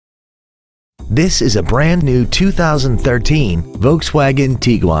This is a brand new 2013 Volkswagen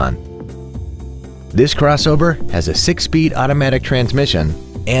Tiguan. This crossover has a 6-speed automatic transmission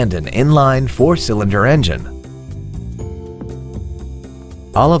and an inline 4-cylinder engine.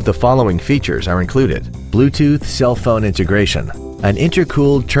 All of the following features are included: Bluetooth cell phone integration, an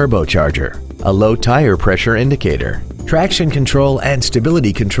intercooled turbocharger, a low tire pressure indicator, traction control and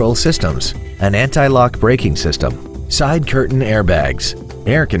stability control systems, an anti-lock braking system, side curtain airbags,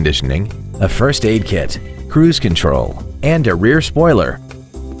 air conditioning, a first aid kit, cruise control, and a rear spoiler.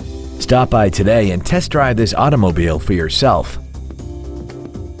 Stop by today and test drive this automobile for yourself.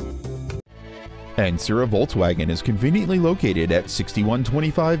 Ancira Volkswagen is conveniently located at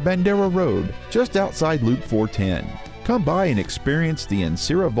 6125 Bandera Road, just outside Loop 410. Come by and experience the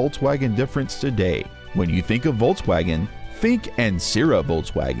Ancira Volkswagen difference today. When you think of Volkswagen, think Ancira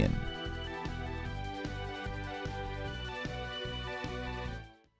Volkswagen.